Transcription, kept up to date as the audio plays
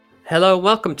Hello and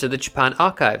welcome to the Japan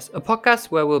Archives, a podcast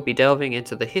where we'll be delving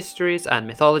into the histories and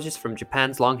mythologies from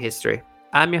Japan's long history.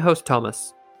 I'm your host,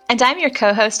 Thomas. And I'm your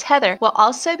co-host, Heather. We'll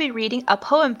also be reading a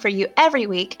poem for you every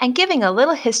week and giving a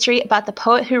little history about the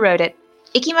poet who wrote it.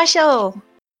 Ikimashou!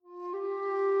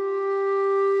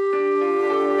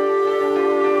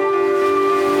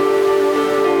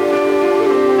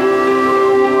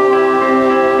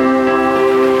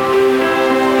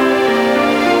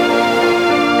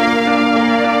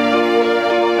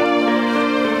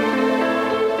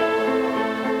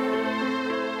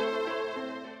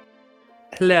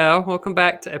 Hello, welcome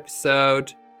back to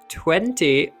episode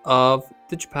 20 of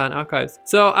the Japan Archives.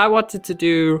 So I wanted to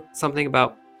do something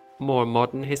about more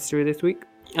modern history this week,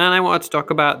 and I wanted to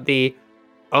talk about the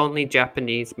only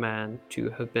Japanese man to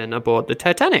have been aboard the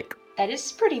Titanic. That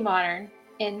is pretty modern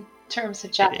in terms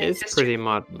of Japanese history. It is pretty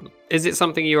modern. Is it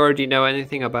something you already know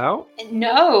anything about?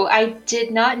 No, I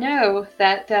did not know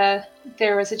that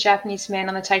there was a Japanese man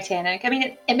on the Titanic. I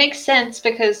mean, it makes sense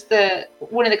because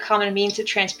one of the common means of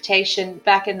transportation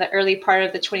back in the early part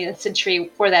of the 20th century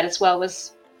before that as well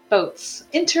was boats.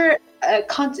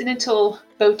 Intercontinental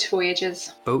boat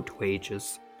voyages. Boat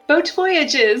voyages. Boat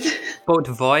voyages. Boat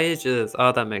voyages.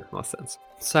 Oh, that makes more sense.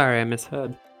 Sorry, I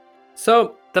misheard.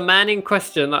 So, the man in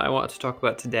question that I wanted to talk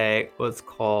about today was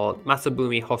called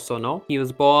Masabumi Hosono. He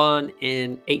was born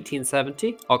in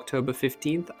 1870, October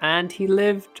 15th, and he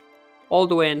lived all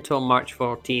the way until March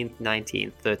 14th,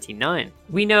 1939.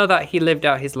 We know that he lived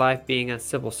out his life being a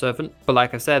civil servant, but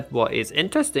like I said, what is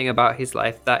interesting about his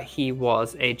life that he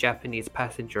was a Japanese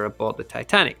passenger aboard the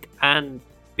Titanic. And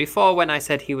before, when I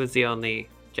said he was the only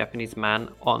Japanese man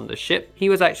on the ship, he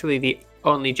was actually the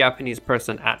only Japanese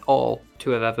person at all to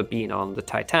have ever been on the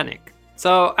Titanic.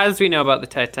 So, as we know about the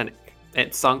Titanic,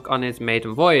 it sunk on his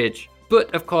maiden voyage.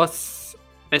 But, of course,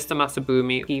 Mr.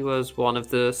 Masabumi, he was one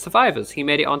of the survivors. He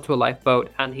made it onto a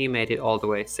lifeboat and he made it all the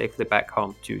way safely back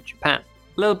home to Japan.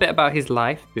 A little bit about his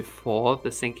life before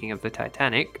the sinking of the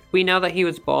Titanic. We know that he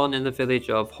was born in the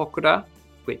village of Hokura,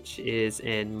 which is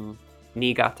in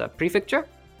Niigata Prefecture.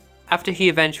 After he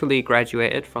eventually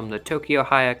graduated from the Tokyo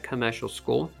Higher Commercial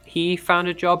School, he found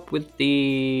a job with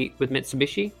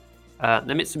Mitsubishi,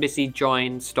 the Mitsubishi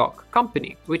Joint Stock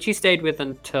Company, which he stayed with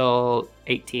until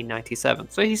 1897.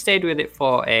 So he stayed with it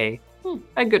for a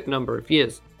good number of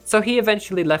years. So he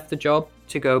eventually left the job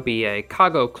to go be a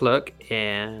cargo clerk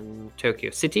in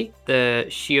Tokyo City, the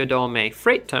Shiodome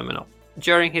Freight Terminal.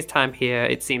 During his time here,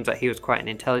 it seems that he was quite an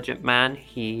intelligent man.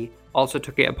 He also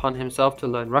took it upon himself to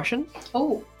learn Russian.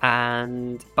 Oh.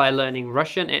 And by learning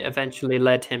Russian, it eventually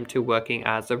led him to working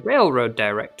as a railroad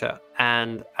director.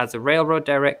 And as a railroad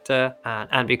director,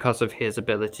 and because of his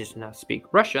ability to now speak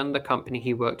Russian, the company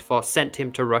he worked for sent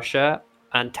him to Russia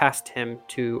and tasked him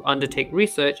to undertake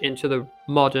research into the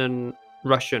modern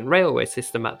Russian railway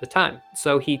system at the time,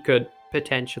 so he could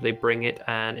potentially bring it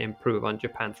and improve on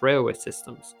Japan's railway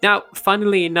systems. Now,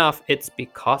 funnily enough, it's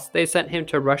because they sent him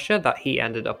to Russia that he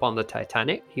ended up on the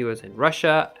Titanic. He was in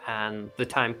Russia, and the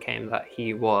time came that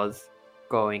he was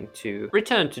going to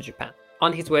return to Japan.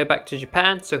 On his way back to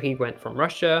Japan, so he went from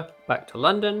Russia back to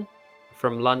London.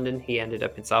 From London, he ended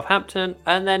up in Southampton,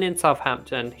 and then in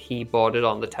Southampton, he boarded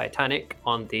on the Titanic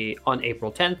on April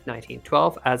 10th,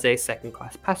 1912, as a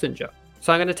second-class passenger.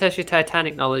 So I'm going to test your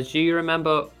Titanic knowledge. Do you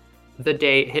remember the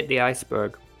day it hit the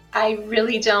iceberg? I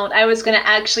really don't. I was going to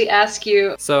actually ask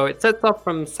you. So it sets off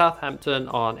from Southampton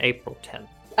on April 10th.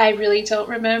 I really don't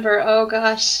remember. Oh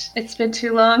gosh, it's been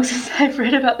too long since I've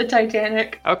read about the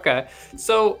Titanic. Okay,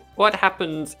 so what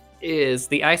happens is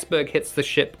the iceberg hits the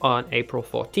ship on April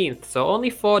 14th, so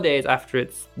only 4 days after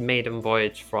its maiden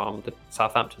voyage from the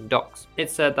Southampton docks.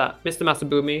 It said that Mr.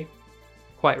 Masabumi,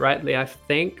 quite rightly I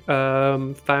think,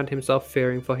 found himself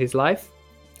fearing for his life,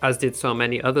 as did so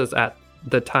many others at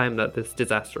the time that this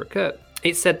disaster occurred.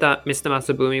 It said that Mr.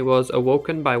 Masabumi was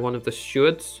awoken by one of the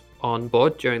stewards on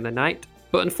board during the night,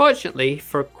 but unfortunately,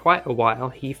 for quite a while,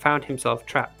 he found himself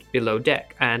trapped below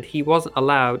deck, and he wasn't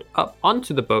allowed up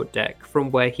onto the boat deck from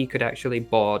where he could actually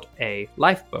board a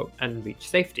lifeboat and reach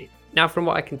safety. Now, from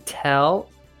what I can tell,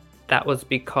 that was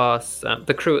because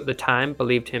the crew at the time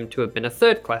believed him to have been a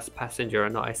third-class passenger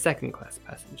and not a second-class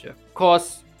passenger. Of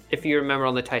course, if you remember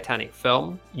on the Titanic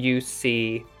film, you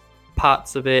see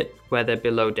parts of it where they're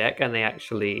below deck and they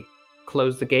actually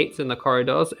close the gates in the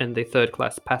corridors and the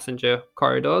third-class passenger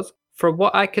corridors. From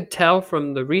what I could tell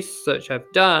from the research I've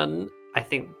done, I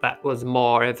think that was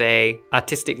more of a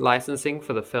artistic licensing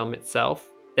for the film itself.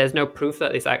 There's no proof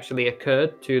that this actually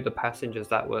occurred to the passengers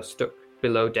that were stuck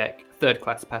below deck,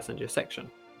 third-class passenger section.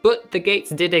 But the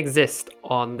gates did exist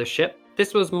on the ship.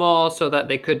 This was more so that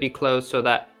they could be closed so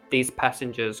that these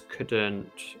passengers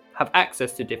couldn't have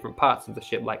access to different parts of the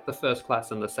ship, like the first class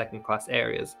and the second class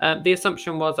areas. The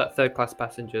assumption was that third class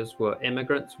passengers were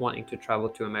immigrants wanting to travel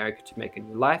to America to make a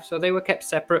new life, so they were kept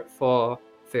separate for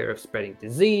fear of spreading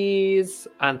disease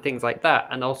and things like that,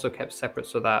 and also kept separate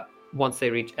so that once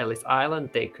they reached Ellis Island,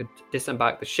 they could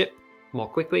disembark the ship more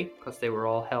quickly because they were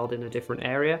all held in a different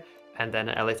area. And then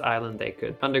at Ellis Island, they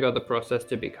could undergo the process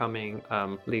to becoming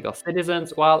legal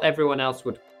citizens, while everyone else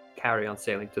would carry on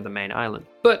sailing to the main island.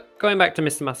 But going back to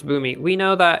Mr. Masabumi, we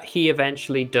know that he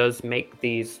eventually does make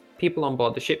these people on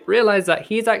board the ship realize that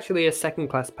he's actually a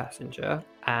second-class passenger,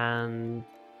 and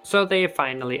so they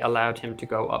finally allowed him to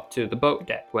go up to the boat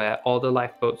deck where all the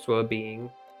lifeboats were being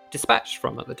dispatched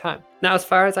from at the time. Now, as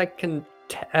far as I can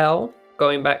tell,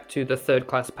 going back to the third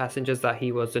class passengers that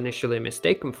he was initially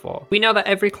mistaken for, we know that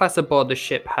every class aboard the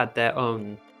ship had their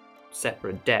own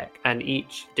separate deck, and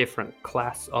each different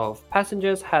class of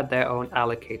passengers had their own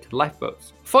allocated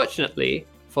lifeboats. Fortunately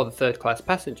for the third class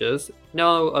passengers,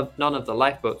 none of the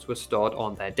lifeboats were stored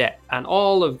on their deck, and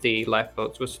all of the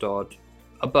lifeboats were stored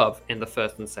above in the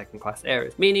first and second class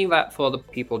areas, meaning that for the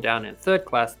people down in third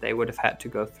class, they would have had to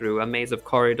go through a maze of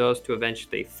corridors to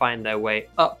eventually find their way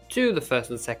up to the first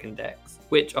and second decks,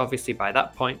 which obviously by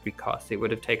that point, because it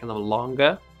would have taken them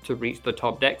longer to reach the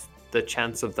top decks, the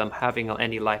chance of them having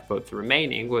any lifeboats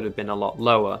remaining would have been a lot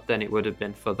lower than it would have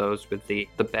been for those with the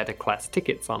better class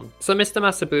tickets on. So Mr.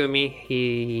 Masabumi,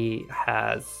 he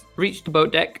has reached the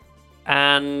boat deck,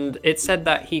 and it said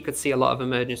that he could see a lot of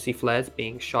emergency flares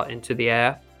being shot into the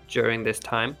air during this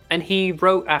time. And he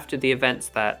wrote after the events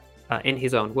that, in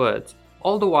his own words,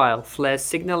 all the while flares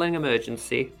signaling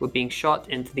emergency were being shot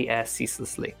into the air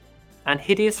ceaselessly, and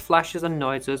hideous flashes and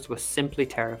noises were simply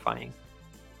terrifying.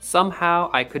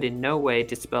 Somehow I could in no way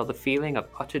dispel the feeling of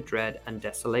utter dread and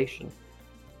desolation.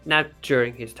 Now,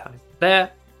 during his time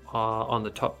there, on the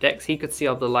top decks, he could see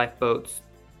all the lifeboats.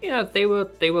 They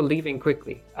were leaving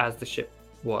quickly as the ship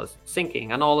was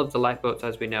sinking, and all of the lifeboats,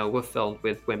 as we know, were filled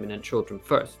with women and children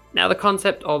first. Now, the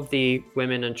concept of the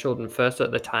women and children first at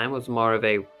the time was more of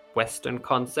a Western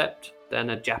concept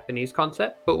than a Japanese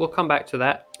concept, but we'll come back to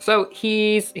that. So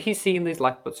he's seen these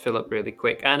lifeboats fill up really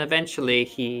quick, and eventually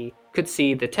he could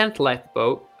see the 10th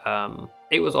lifeboat.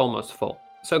 It was almost full.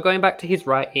 So going back to his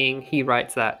writing, he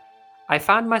writes that, I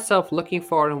found myself looking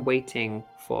for and waiting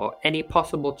for any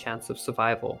possible chance of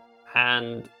survival.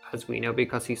 And as we know,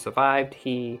 because he survived,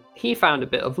 he found a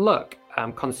bit of luck,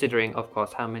 considering, of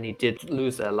course, how many did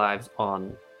lose their lives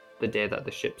on the day that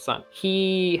the ship sank.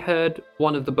 He heard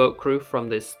one of the boat crew from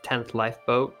this 10th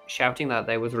lifeboat shouting that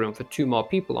there was room for 2 more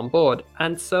people on board.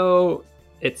 And so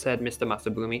it said Mr.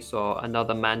 Masabumi saw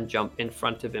another man jump in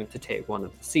front of him to take one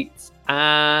of the seats.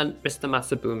 And Mr.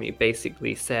 Masabumi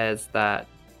basically says that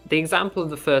the example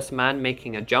of the first man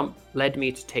making a jump led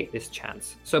me to take this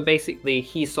chance. So basically,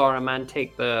 he saw a man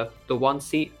take the one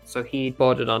seat, so he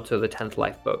boarded onto the 10th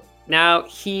lifeboat. Now,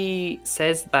 he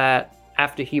says that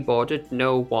after he boarded,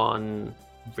 no one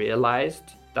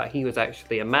realized that he was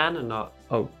actually a man and not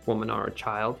a woman or a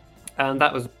child. And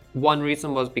that was one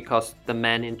reason, was because the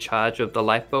men in charge of the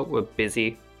lifeboat were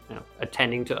busy,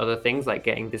 attending to other things like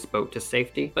getting this boat to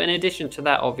safety. But in addition to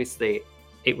that, obviously,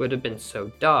 it would have been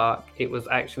so dark, it was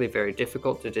actually very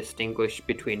difficult to distinguish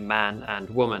between man and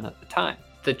woman at the time.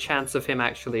 The chance of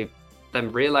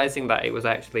them realizing that it was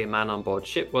actually a man on board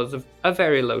ship was a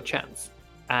very low chance.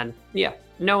 And yeah,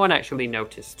 no one actually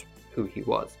noticed who he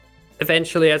was.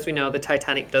 Eventually, as we know, the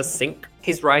Titanic does sink.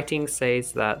 His writing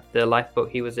says that the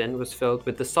lifeboat he was in was filled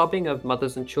with the sobbing of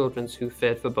mothers and children who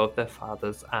feared for both their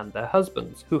fathers and their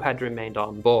husbands, who had remained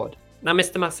on board. Now,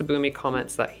 Mr. Masabumi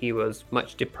comments that he was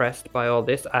much depressed by all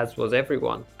this, as was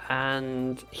everyone,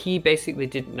 and he basically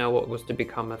didn't know what was to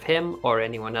become of him or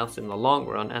anyone else in the long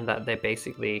run, and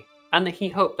that he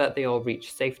hoped that they all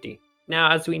reached safety. Now,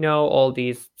 as we know, all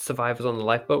these survivors on the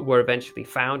lifeboat were eventually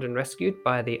found and rescued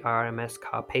by the RMS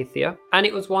Carpathia, and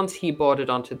it was once he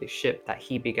boarded onto the ship that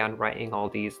he began writing all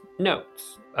these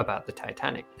notes about the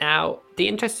Titanic. Now, the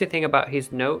interesting thing about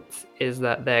his notes is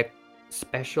that they're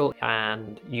special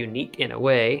and unique in a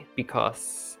way,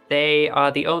 because they are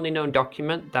the only known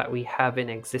document that we have in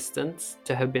existence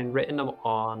to have been written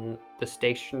on the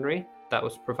stationery that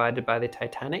was provided by the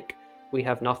Titanic. We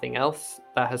have nothing else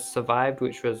that has survived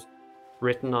which was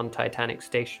written on Titanic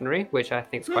stationery, which I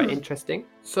think is quite interesting.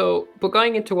 So, but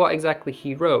going into what exactly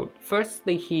he wrote,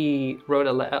 firstly, he wrote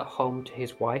a letter home to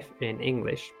his wife in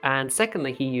English, and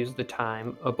secondly, he used the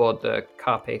time aboard the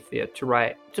Carpathia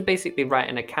to basically write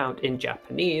an account in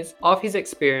Japanese of his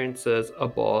experiences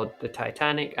aboard the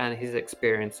Titanic and his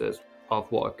experiences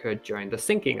of what occurred during the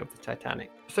sinking of the Titanic.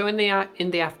 So in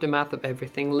the aftermath of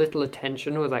everything, little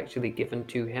attention was actually given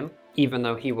to him. even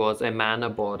though he was a man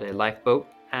aboard a lifeboat.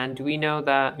 And we know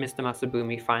that Mr.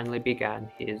 Masabumi finally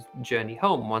began his journey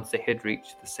home once they had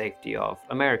reached the safety of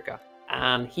America.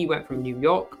 And he went from New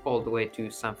York all the way to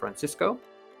San Francisco.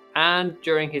 And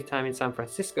during his time in San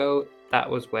Francisco, that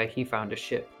was where he found a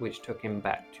ship which took him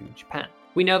back to Japan.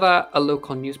 We know that a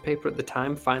local newspaper at the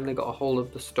time finally got a hold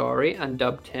of the story and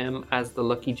dubbed him as the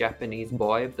lucky Japanese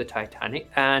boy of the Titanic,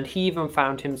 and he even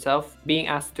found himself being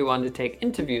asked to undertake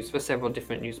interviews for several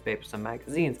different newspapers and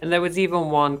magazines. And there was even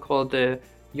one called the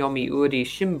Yomiuri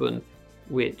Shimbun,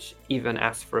 which even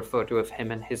asked for a photo of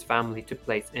him and his family to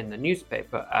place in the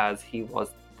newspaper, as he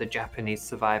was the Japanese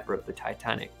survivor of the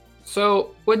Titanic.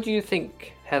 So, what do you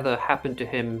think, Heather, happened to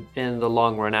him in the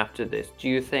long run after this? Do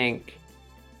you think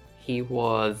he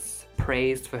was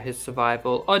praised for his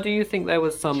survival, or do you think there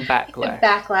was some backlash?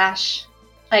 Backlash.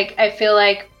 Like, I feel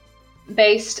like,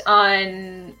 based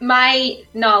on my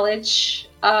knowledge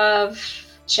of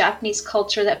Japanese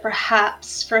culture, that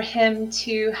perhaps for him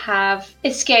to have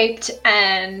escaped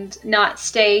and not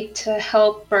stay to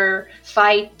help or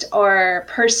fight or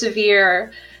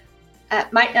persevere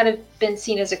might not have been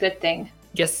seen as a good thing.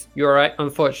 Yes, you're right.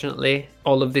 Unfortunately,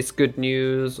 all of this good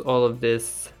news, all of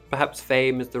this, perhaps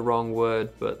fame is the wrong word,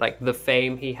 but like the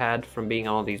fame he had from being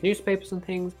on all these newspapers and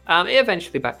things, it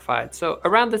eventually backfired. So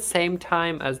around the same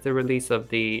time as the release of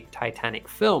the Titanic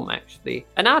film, actually,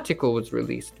 an article was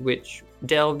released which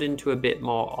delved into a bit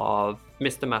more of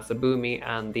Mr. Masabumi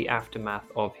and the aftermath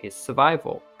of his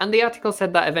survival. And the article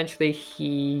said that eventually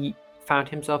he found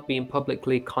himself being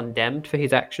publicly condemned for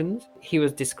his actions. He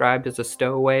was described as a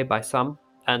stowaway by some,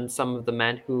 and some of the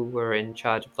men who were in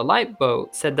charge of the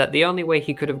lifeboat said that the only way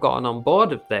he could have gotten on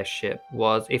board of their ship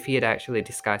was if he had actually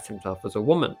disguised himself as a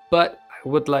woman. But I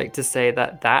would like to say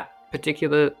that that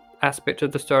particular aspect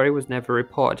of the story was never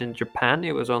reported in Japan.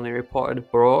 It was only reported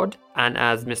abroad. And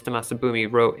as Mr. Masabumi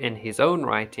wrote in his own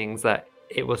writings, that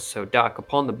it was so dark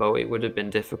upon the boat, it would have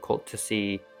been difficult to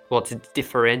see, well, to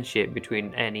differentiate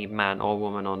between any man or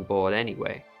woman on board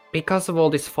anyway. Because of all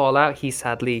this fallout, he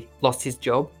sadly lost his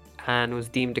job and was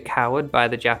deemed a coward by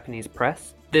the Japanese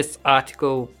press. This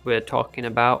article we're talking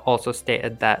about also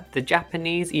stated that the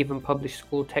Japanese even published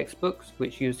school textbooks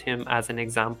which used him as an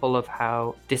example of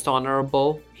how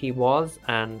dishonorable he was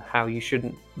and how you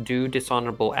shouldn't do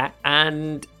dishonorable acts.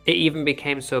 And it even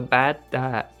became so bad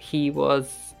that he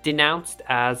was denounced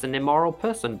as an immoral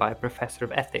person by a professor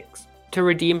of ethics. To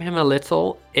redeem him a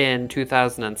little, in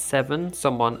 2007,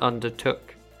 someone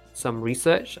undertook some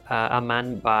research, a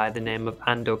man by the name of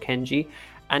Ando Kenji,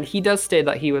 and he does state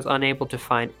that he was unable to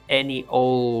find any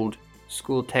old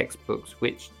school textbooks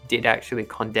which did actually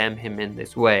condemn him in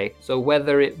this way. So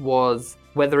whether it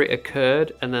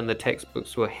occurred and then the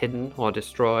textbooks were hidden or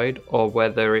destroyed, or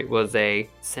whether it was a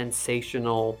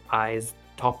sensationalized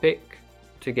topic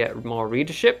to get more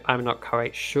readership, I'm not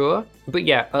quite sure. But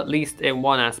yeah, at least in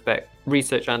one aspect,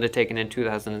 research undertaken in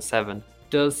 2007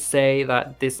 does say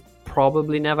that this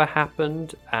probably never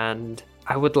happened, and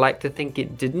I would like to think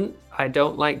it didn't. I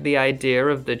don't like the idea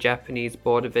of the Japanese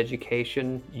Board of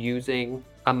Education using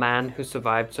a man who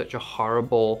survived such a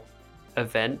horrible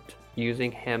event,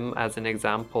 using him as an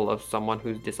example of someone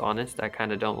who's dishonest. I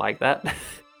kind of don't like that.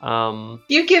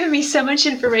 You've given me so much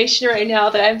information right now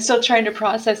that I'm still trying to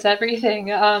process everything.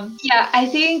 Yeah, I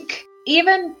think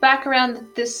even back around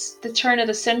the turn of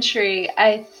the century,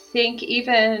 I think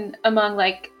even among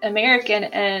like American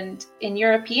and in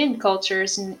European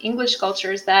cultures and English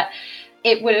cultures, that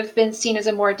it would have been seen as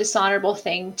a more dishonorable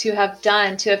thing to have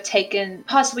done, to have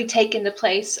possibly taken the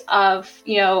place of,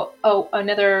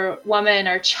 another woman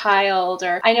or child.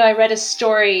 Or I know I read a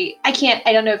story, I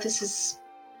don't know if this is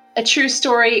a true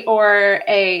story or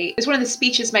it was one of the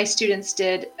speeches my students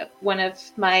did, one of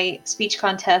my speech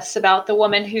contests, about the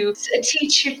woman who,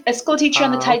 a school teacher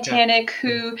on the Titanic,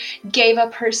 who gave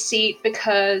up her seat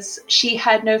because she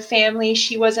had no family,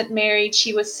 she wasn't married,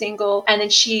 she was single, and then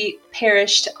she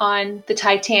perished on the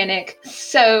Titanic.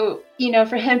 So,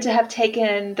 for him to have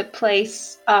taken the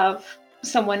place of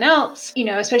someone else,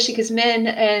 especially because the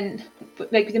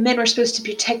men were supposed to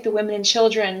protect the women and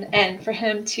children, and for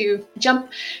him to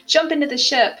jump into the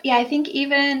ship, I think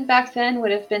even back then would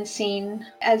have been seen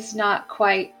as not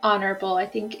quite honorable, I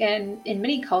think in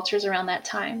many cultures around that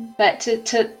time. But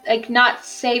to like not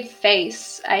save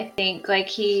face, I think, like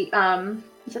he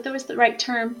is that was the right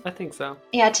term? I think so.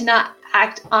 Yeah, to not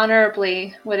act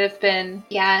honorably would have been,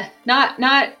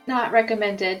 not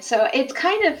recommended. So it's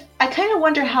I kind of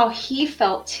wonder how he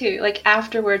felt too, like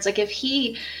afterwards, like if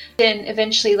he then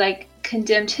eventually like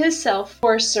condemned himself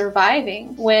for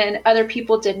surviving when other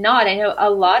people did not. I know a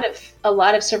lot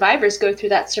of survivors go through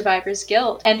that survivor's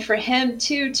guilt. And for him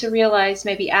too to realize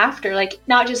maybe after, like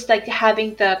not just like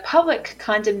having the public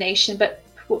condemnation, but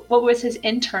what was his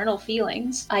internal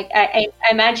feelings? Like I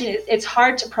imagine it's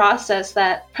hard to process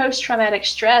that post-traumatic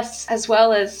stress as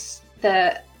well as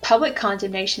the public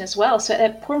condemnation as well. So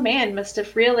that poor man must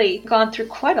have really gone through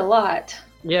quite a lot.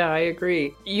 Yeah, I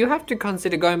agree. You have to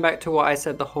consider, going back to what I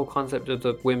said, the whole concept of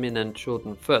the women and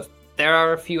children first. There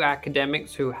are a few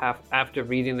academics who have, after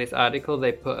reading this article,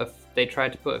 they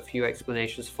tried to put a few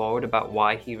explanations forward about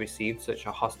why he received such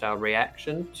a hostile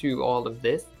reaction to all of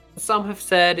this. Some have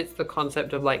said it's the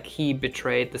concept of like he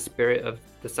betrayed the spirit of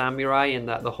the samurai in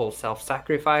that the whole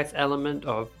self-sacrifice element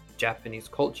of Japanese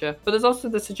culture. But there's also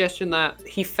the suggestion that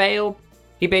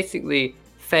he basically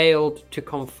failed to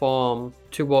conform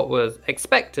to what was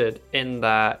expected, in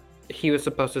that he was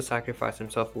supposed to sacrifice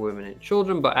himself for women and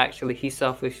children, but actually he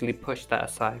selfishly pushed that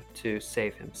aside to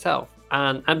save himself.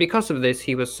 And because of this,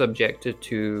 he was subjected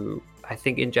to, I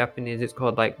think in Japanese it's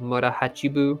called like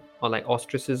murahachibu, or like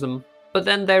ostracism. But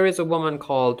then there is a woman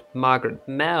called Margaret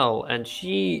Mell, and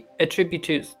she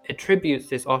attributes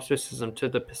this ostracism to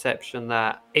the perception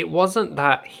that it wasn't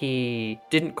that he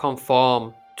didn't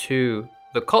conform to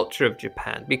the culture of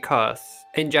Japan, because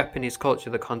in Japanese culture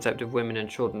the concept of women and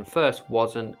children first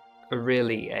wasn't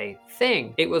really a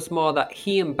thing. It was more that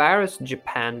he embarrassed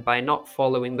Japan by not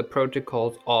following the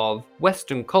protocols of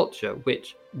Western culture,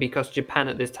 which, because Japan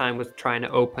at this time was trying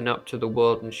to open up to the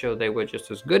world and show they were just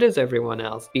as good as everyone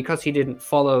else, because he didn't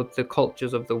follow the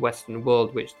cultures of the Western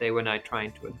world, which they were now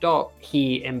trying to adopt,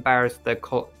 he embarrassed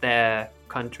their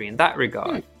country in that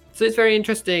regard. So it's very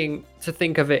interesting to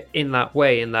think of it in that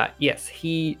way, in that, yes,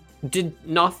 he did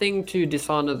nothing to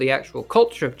dishonor the actual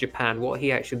culture of Japan. What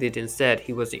he actually did instead,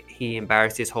 he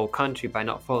embarrassed his whole country by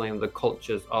not following the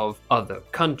cultures of other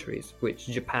countries, which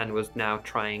Japan was now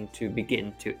trying to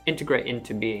begin to integrate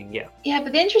into being. Yeah,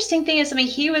 but the interesting thing is, I mean,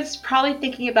 he was probably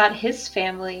thinking about his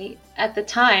family at the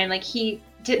time. Like he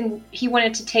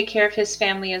wanted to take care of his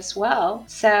family as well.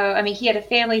 So, I mean, he had a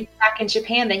family back in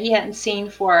Japan that he hadn't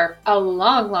seen for a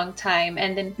long, long time.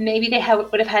 And then maybe they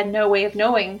would have had no way of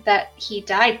knowing that he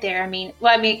died there.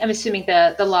 I'm assuming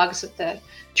the logs of the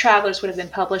travelers would have been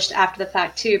published after the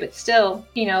fact too, but still,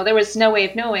 there was no way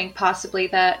of knowing possibly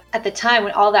that at the time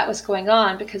when all that was going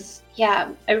on, because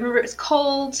I remember it was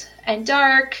cold and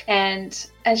dark, and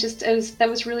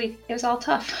it was all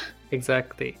tough.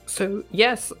 Exactly. So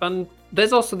yes, and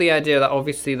there's also the idea that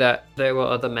obviously that there were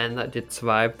other men that did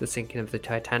survive the sinking of the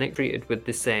Titanic treated with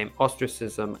the same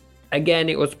ostracism. Again,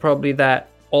 it was probably that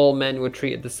all men were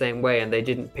treated the same way and they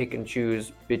didn't pick and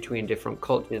choose between different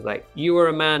cultures. Like, you were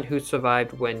a man who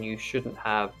survived when you shouldn't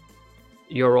have.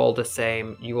 You're all the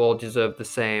same. You all deserve the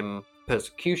same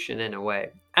persecution in a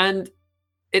way. And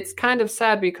it's kind of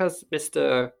sad because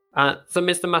Mr.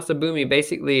 Masabumi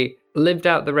basically lived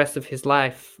out the rest of his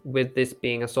life with this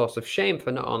being a source of shame for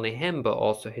not only him but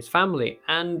also his family,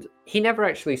 and he never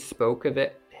actually spoke of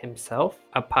it himself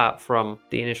apart from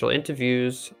the initial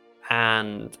interviews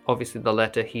and obviously the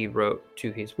letter he wrote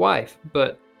to his wife.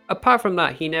 But apart from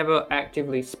that, he never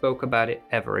actively spoke about it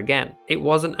ever again. It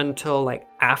wasn't until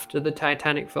after the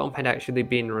Titanic film had actually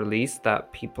been released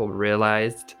that people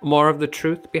realized more of the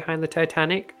truth behind the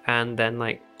Titanic, and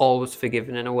then all was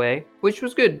forgiven in a way, which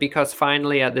was good because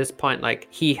finally at this point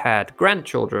he had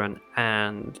grandchildren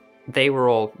and they were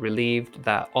all relieved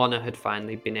that honor had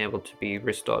finally been able to be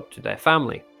restored to their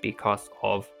family because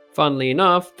of, funnily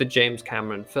enough, the James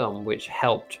Cameron film, which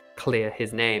helped clear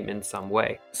his name in some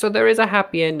way. So there is a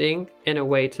happy ending in a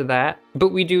way to that, but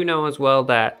we do know as well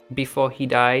that before he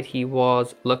died he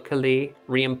was luckily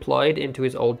re-employed into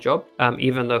his old job,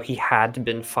 even though he had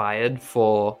been fired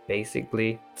for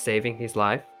basically saving his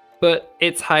life. But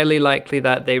it's highly likely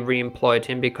that they re-employed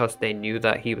him because they knew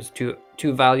that he was too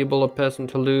valuable a person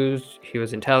to lose. He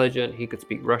was intelligent, he could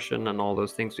speak Russian and all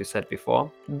those things we said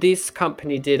before. This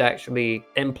company did actually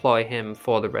employ him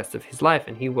for the rest of his life,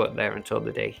 and he worked there until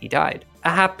the day he died.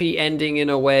 A happy ending in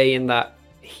a way, in that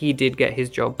he did get his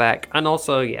job back, and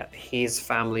also his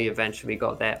family eventually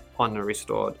got their honor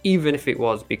restored, even if it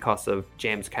was because of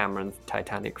James Cameron's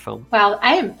Titanic film. Wow,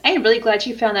 I am really glad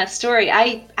you found that story.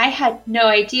 I had no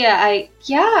idea. I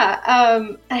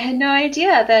had no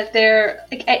idea that there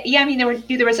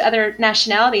was other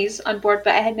nationalities on board,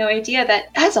 but I had no idea that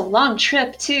that's a long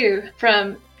trip too,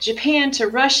 from Japan to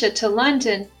Russia to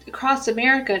London, across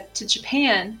America to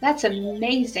Japan. That's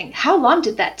amazing. How long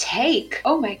did that take?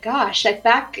 Oh my gosh!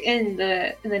 Back in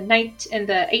the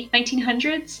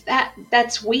 1900s,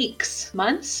 that's weeks,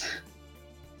 months.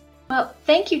 Well,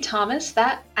 thank you, Thomas.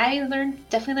 That I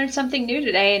definitely learned something new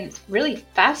today, and it's really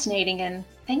fascinating. And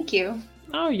thank you.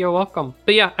 Oh, you're welcome.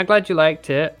 But yeah, I'm glad you liked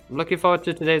it. I'm looking forward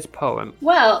to today's poem.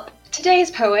 Well, today's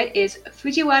poet is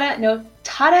Fujiwara no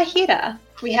Tadahira.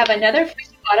 We have another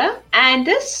Fujiwara, and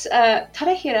this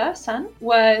Tadahira-san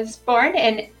was born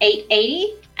in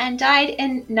 880 and died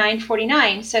in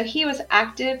 949. So he was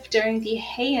active during the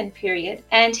Heian period,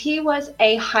 and he was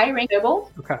a high-ranking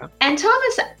noble. Okay. And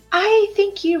Thomas, I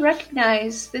think you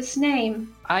recognize this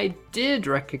name. I did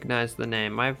recognize the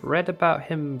name. I've read about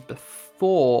him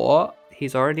before.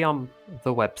 He's already on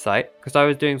the website because I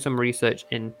was doing some research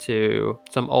into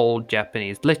some old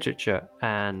Japanese literature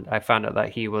and I found out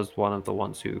that he was one of the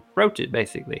ones who wrote it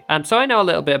basically. So I know a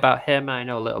little bit about him. I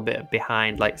know a little bit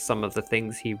behind like some of the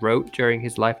things he wrote during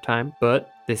his lifetime,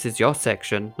 but this is your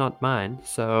section, not mine.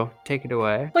 So take it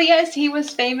away. Well, yes, he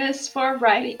was famous for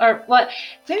writing, or what?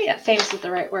 Maybe not famous is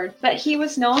the right word, but he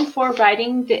was known for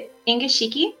writing the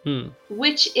Ingashiki,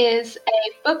 which is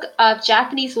a book of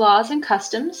Japanese laws and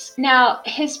customs. Now,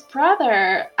 his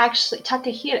brother, actually,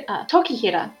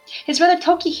 Tokihira, his brother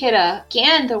Tokihira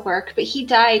began the work, but he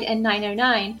died in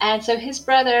 909. And so his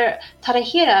brother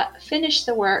Tadahira finished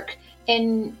the work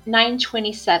in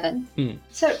 927.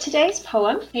 So today's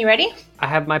poem, are you ready? I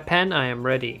have my pen, I am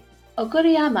ready.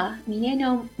 Oguruyama mine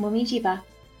no momiji wa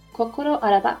kokoro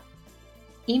araba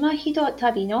ima hido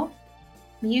tabi no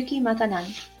miyuki mata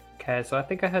nani. Okay, so I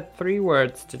think I heard 3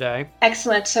 words today.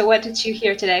 Excellent. So what did you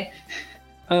hear today?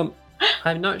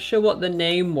 I'm not sure what the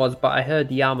name was, but I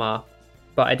heard Yama,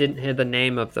 but I didn't hear the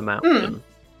name of the mountain.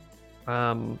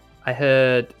 I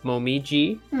heard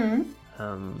Momiji.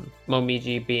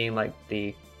 Momiji being like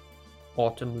the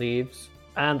autumn leaves.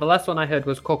 And the last one I heard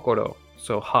was Kokoro,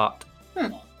 so heart.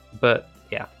 But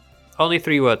yeah, only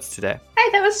 3 words today. Hey,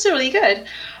 that was really good.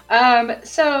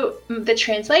 So the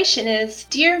translation is,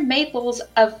 Dear Maples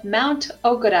of Mount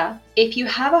Ogura, if you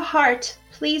have a heart,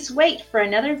 please wait for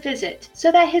another visit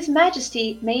so that His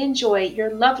Majesty may enjoy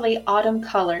your lovely autumn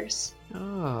colors.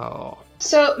 Oh.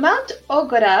 So Mount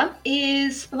Ogura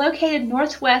is located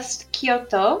northwest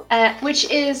Kyoto, which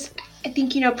is, I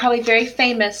think, probably very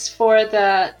famous for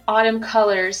the autumn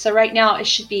colors. So right now it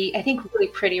should be, I think, really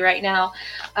pretty right now.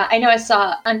 I know I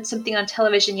saw something on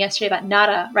television yesterday about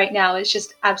Nara right now. It's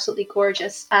just absolutely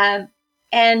gorgeous.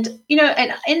 And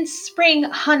in spring,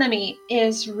 hanami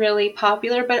is really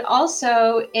popular, but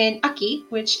also in aki,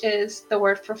 which is the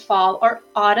word for fall, or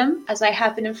autumn, as I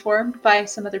have been informed by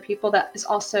some other people that is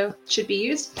also should be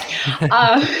used.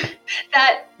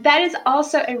 That is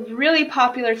also a really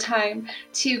popular time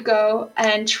to go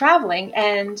and traveling,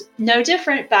 and no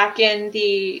different back in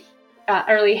the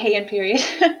early Heian period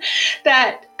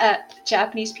that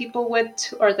Japanese people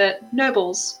or the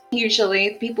nobles, usually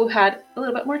the people who had a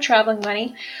little bit more traveling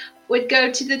money, would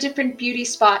go to the different beauty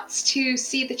spots to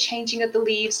see the changing of the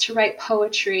leaves, to write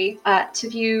poetry, to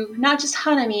view not just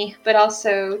hanami, but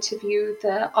also to view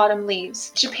the autumn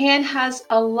leaves. Japan has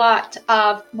a lot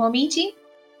of momiji,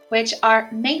 which are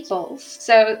maples.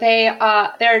 So there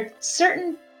are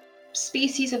certain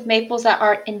species of maples that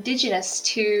are indigenous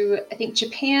to, I think,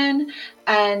 Japan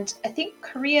and I think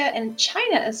Korea and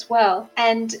China as well.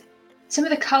 And some of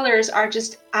the colors are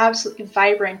just absolutely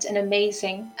vibrant and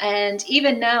amazing. And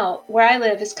even now, where I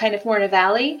live is kind of more in a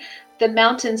valley. The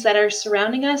mountains that are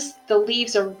surrounding us, the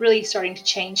leaves are really starting to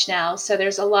change now. So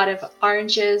there's a lot of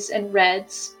oranges and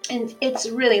reds, and it's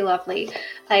really lovely.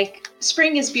 Like,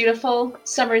 spring is beautiful,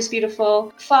 summer is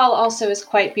beautiful, fall also is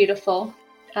quite beautiful.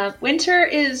 Winter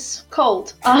is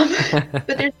cold,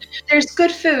 but there's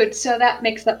good food, so that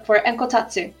makes up for it, and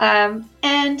kotatsu.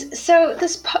 And so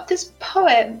this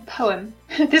poem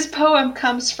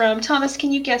comes from, Thomas,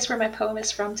 can you guess where my poem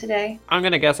is from today? I'm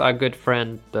gonna guess our good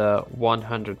friend, the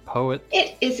 100 Poet.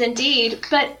 It is indeed,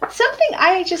 but something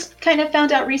I just kind of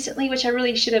found out recently, which I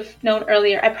really should have known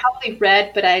earlier. I probably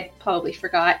read, but I probably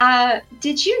forgot.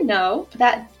 Did you know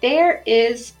that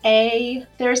there's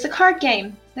the card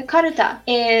game? The Karuta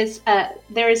is,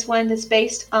 there is one that's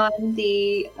based on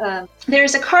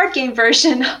there's a card game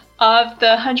version of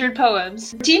the 100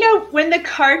 Poems. Do you know when the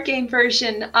card game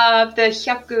version of the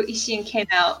Hyaku Ishin came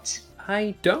out?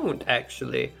 I don't,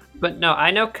 actually. But no, I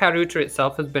know Karuta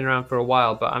itself has been around for a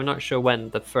while, but I'm not sure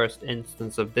when the first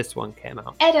instance of this one came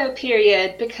out. Edo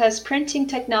period, because printing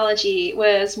technology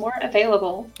was more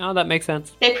available. Oh, that makes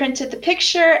sense. They printed the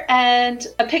picture and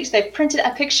they printed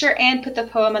a picture and put the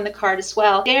poem on the card as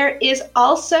well. There is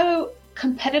also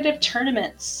competitive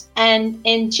tournaments, and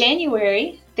in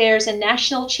January there's a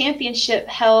national championship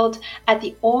held at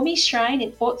the Omi Shrine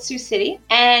in Otsu City,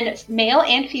 and male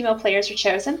and female players are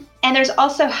chosen. And there's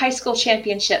also high school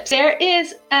championships. There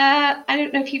is, I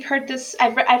don't know if you've heard this,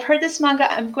 I've heard this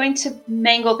manga, I'm going to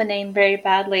mangle the name very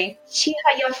badly.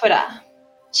 Chihayafura.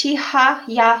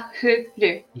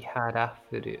 Chihayafuru.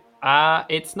 Ihara-furu.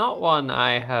 It's not one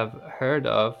I have heard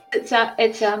of. It's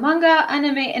a manga,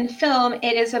 anime, and film.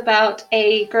 It is about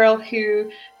a girl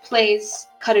who plays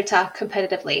karuta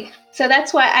competitively. So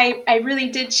that's why I really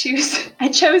did I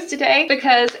chose today,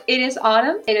 because it is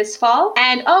autumn, it is fall,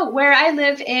 and where I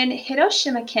live in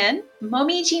Hiroshima-ken,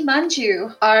 momiji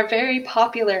manju are very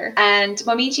popular. And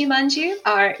momiji manju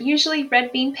are usually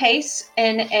red bean paste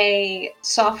in a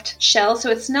soft shell,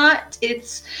 so it's not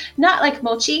like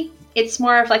mochi. It's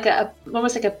more of like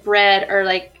almost like a bread or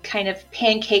like kind of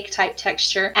pancake type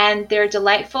texture, and they're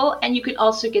delightful. And you can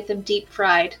also get them deep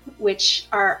fried, which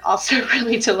are also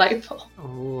really delightful.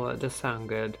 Oh, that does sound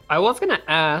good. I was going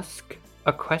to ask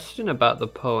a question about the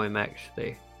poem,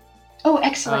 actually. Oh,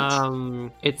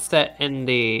 excellent. It's set in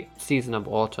the season of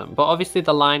autumn, but obviously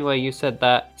the line where you said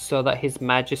that, so that His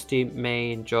Majesty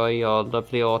may enjoy your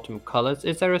lovely autumn colors,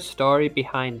 is there a story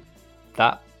behind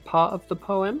that part of the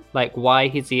poem? Like,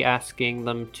 why is he asking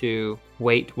them to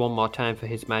wait one more time for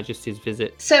His Majesty's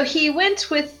visit? So he went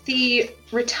with the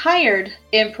retired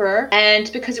emperor,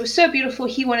 and because it was so beautiful,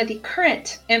 he wanted the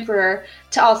current emperor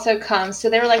to also come. So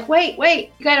they were like, wait,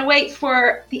 you gotta wait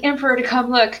for the emperor to come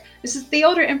look. This is the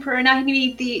older emperor, now you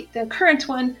need the current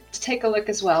one to take a look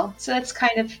as well. So that's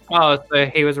kind of... Oh, so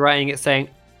he was writing it saying,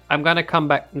 I'm gonna come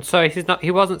back. So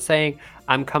he wasn't saying,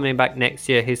 I'm coming back next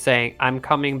year. He's saying, I'm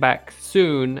coming back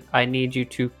soon. I need you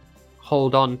to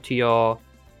hold on to your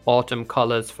autumn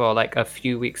colors for like a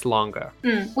few weeks longer.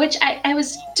 Which I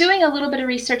was doing a little bit of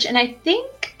research, and I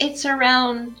think it's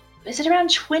around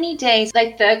 20 days?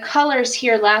 Like, the colors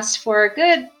here last for a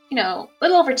good,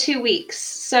 little over 2 weeks.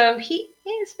 So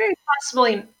it's very possible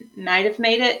he might have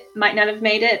made it, might not have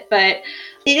made it, but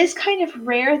it is kind of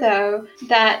rare, though,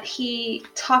 that he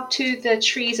talked to the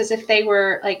trees as if they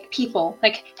were like people.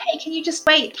 Like, hey, can you just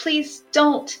wait? Please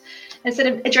don't. Instead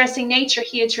of addressing nature,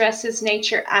 he addresses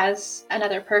nature as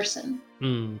another person.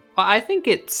 Well, I think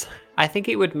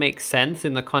it would make sense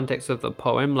in the context of the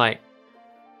poem. Like,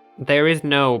 there is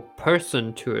no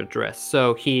person to address,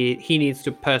 so he needs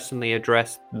to personally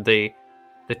address the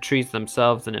trees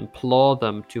themselves and implore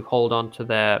them to hold on to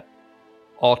their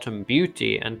autumn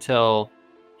beauty until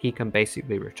he can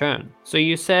basically return. So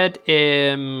you said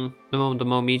the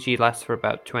momiji lasts for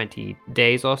about 20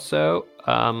 days or so,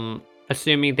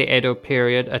 assuming the Edo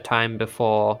period, a time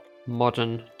before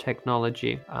modern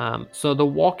technology. So the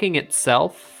walking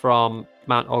itself from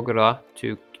Mount Ogura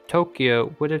to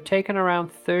Tokyo would have taken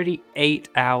around 38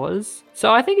 hours.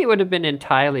 So I think it would have been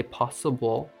entirely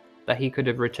possible that he could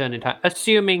have returned in time,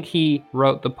 assuming he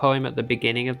wrote the poem at the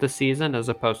beginning of the season as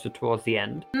opposed to towards the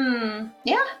end.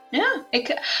 Yeah. It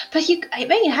could, but you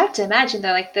have to imagine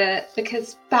though,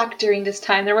 because back during this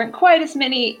time there weren't quite as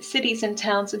many cities and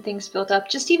towns and things built up.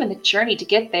 Just even the journey to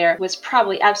get there was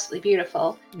probably absolutely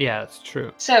beautiful. Yeah, that's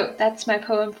true. So that's my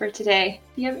poem for today.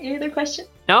 Do you have any other question?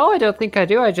 No, I don't think I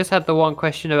do. I just had the one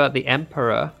question about the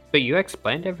emperor, but you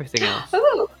explained everything else.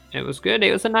 Ooh. It was good.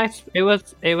 It was a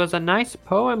nice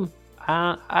poem.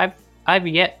 I've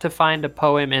yet to find a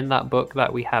poem in that book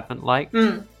that we haven't liked.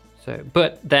 So,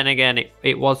 but then again,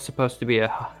 it was supposed to be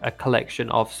a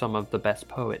collection of some of the best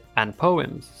poets and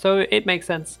poems, so it makes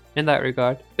sense in that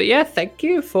regard. But yeah, thank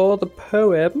you for the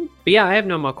poem. But yeah, I have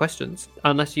no more questions,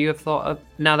 unless you have thought of,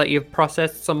 now that you've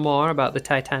processed some more about the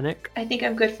Titanic. I think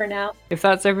I'm good for now. If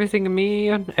that's everything from me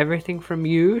and everything from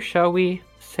you, shall we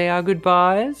say our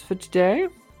goodbyes for today?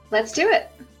 Let's do it.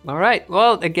 All right.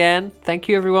 Well, again, thank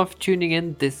you everyone for tuning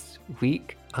in this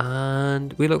week,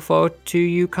 and we look forward to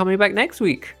you coming back next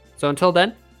week. So until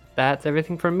then, that's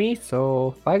everything from me,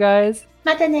 so bye guys.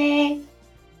 Mata ne.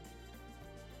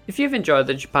 If you've enjoyed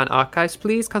the Japan Archives,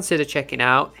 please consider checking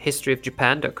out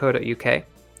historyofjapan.co.uk,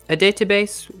 a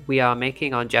database we are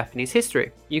making on Japanese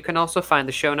history. You can also find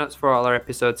the show notes for all our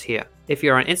episodes here. If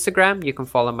you're on Instagram, you can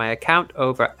follow my account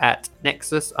over at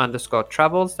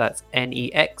nexus_travels, that's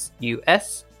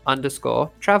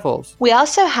NEXUS_travels. We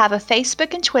also have a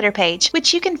Facebook and Twitter page,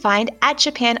 which you can find at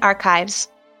Japan Archives.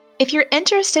 If you're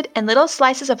interested in little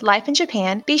slices of life in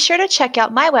Japan, be sure to check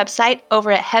out my website over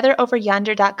at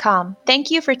heatheroveryonder.com. Thank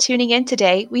you for tuning in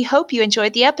today. We hope you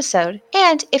enjoyed the episode.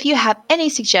 And if you have any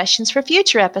suggestions for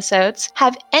future episodes,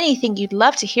 have anything you'd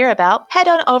love to hear about, head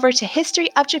on over to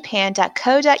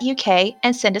historyofjapan.co.uk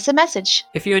and send us a message.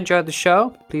 If you enjoyed the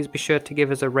show, please be sure to give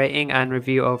us a rating and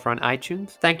review over on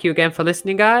iTunes. Thank you again for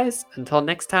listening, guys. Until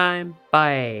next time,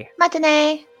 bye. Mata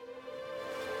ne!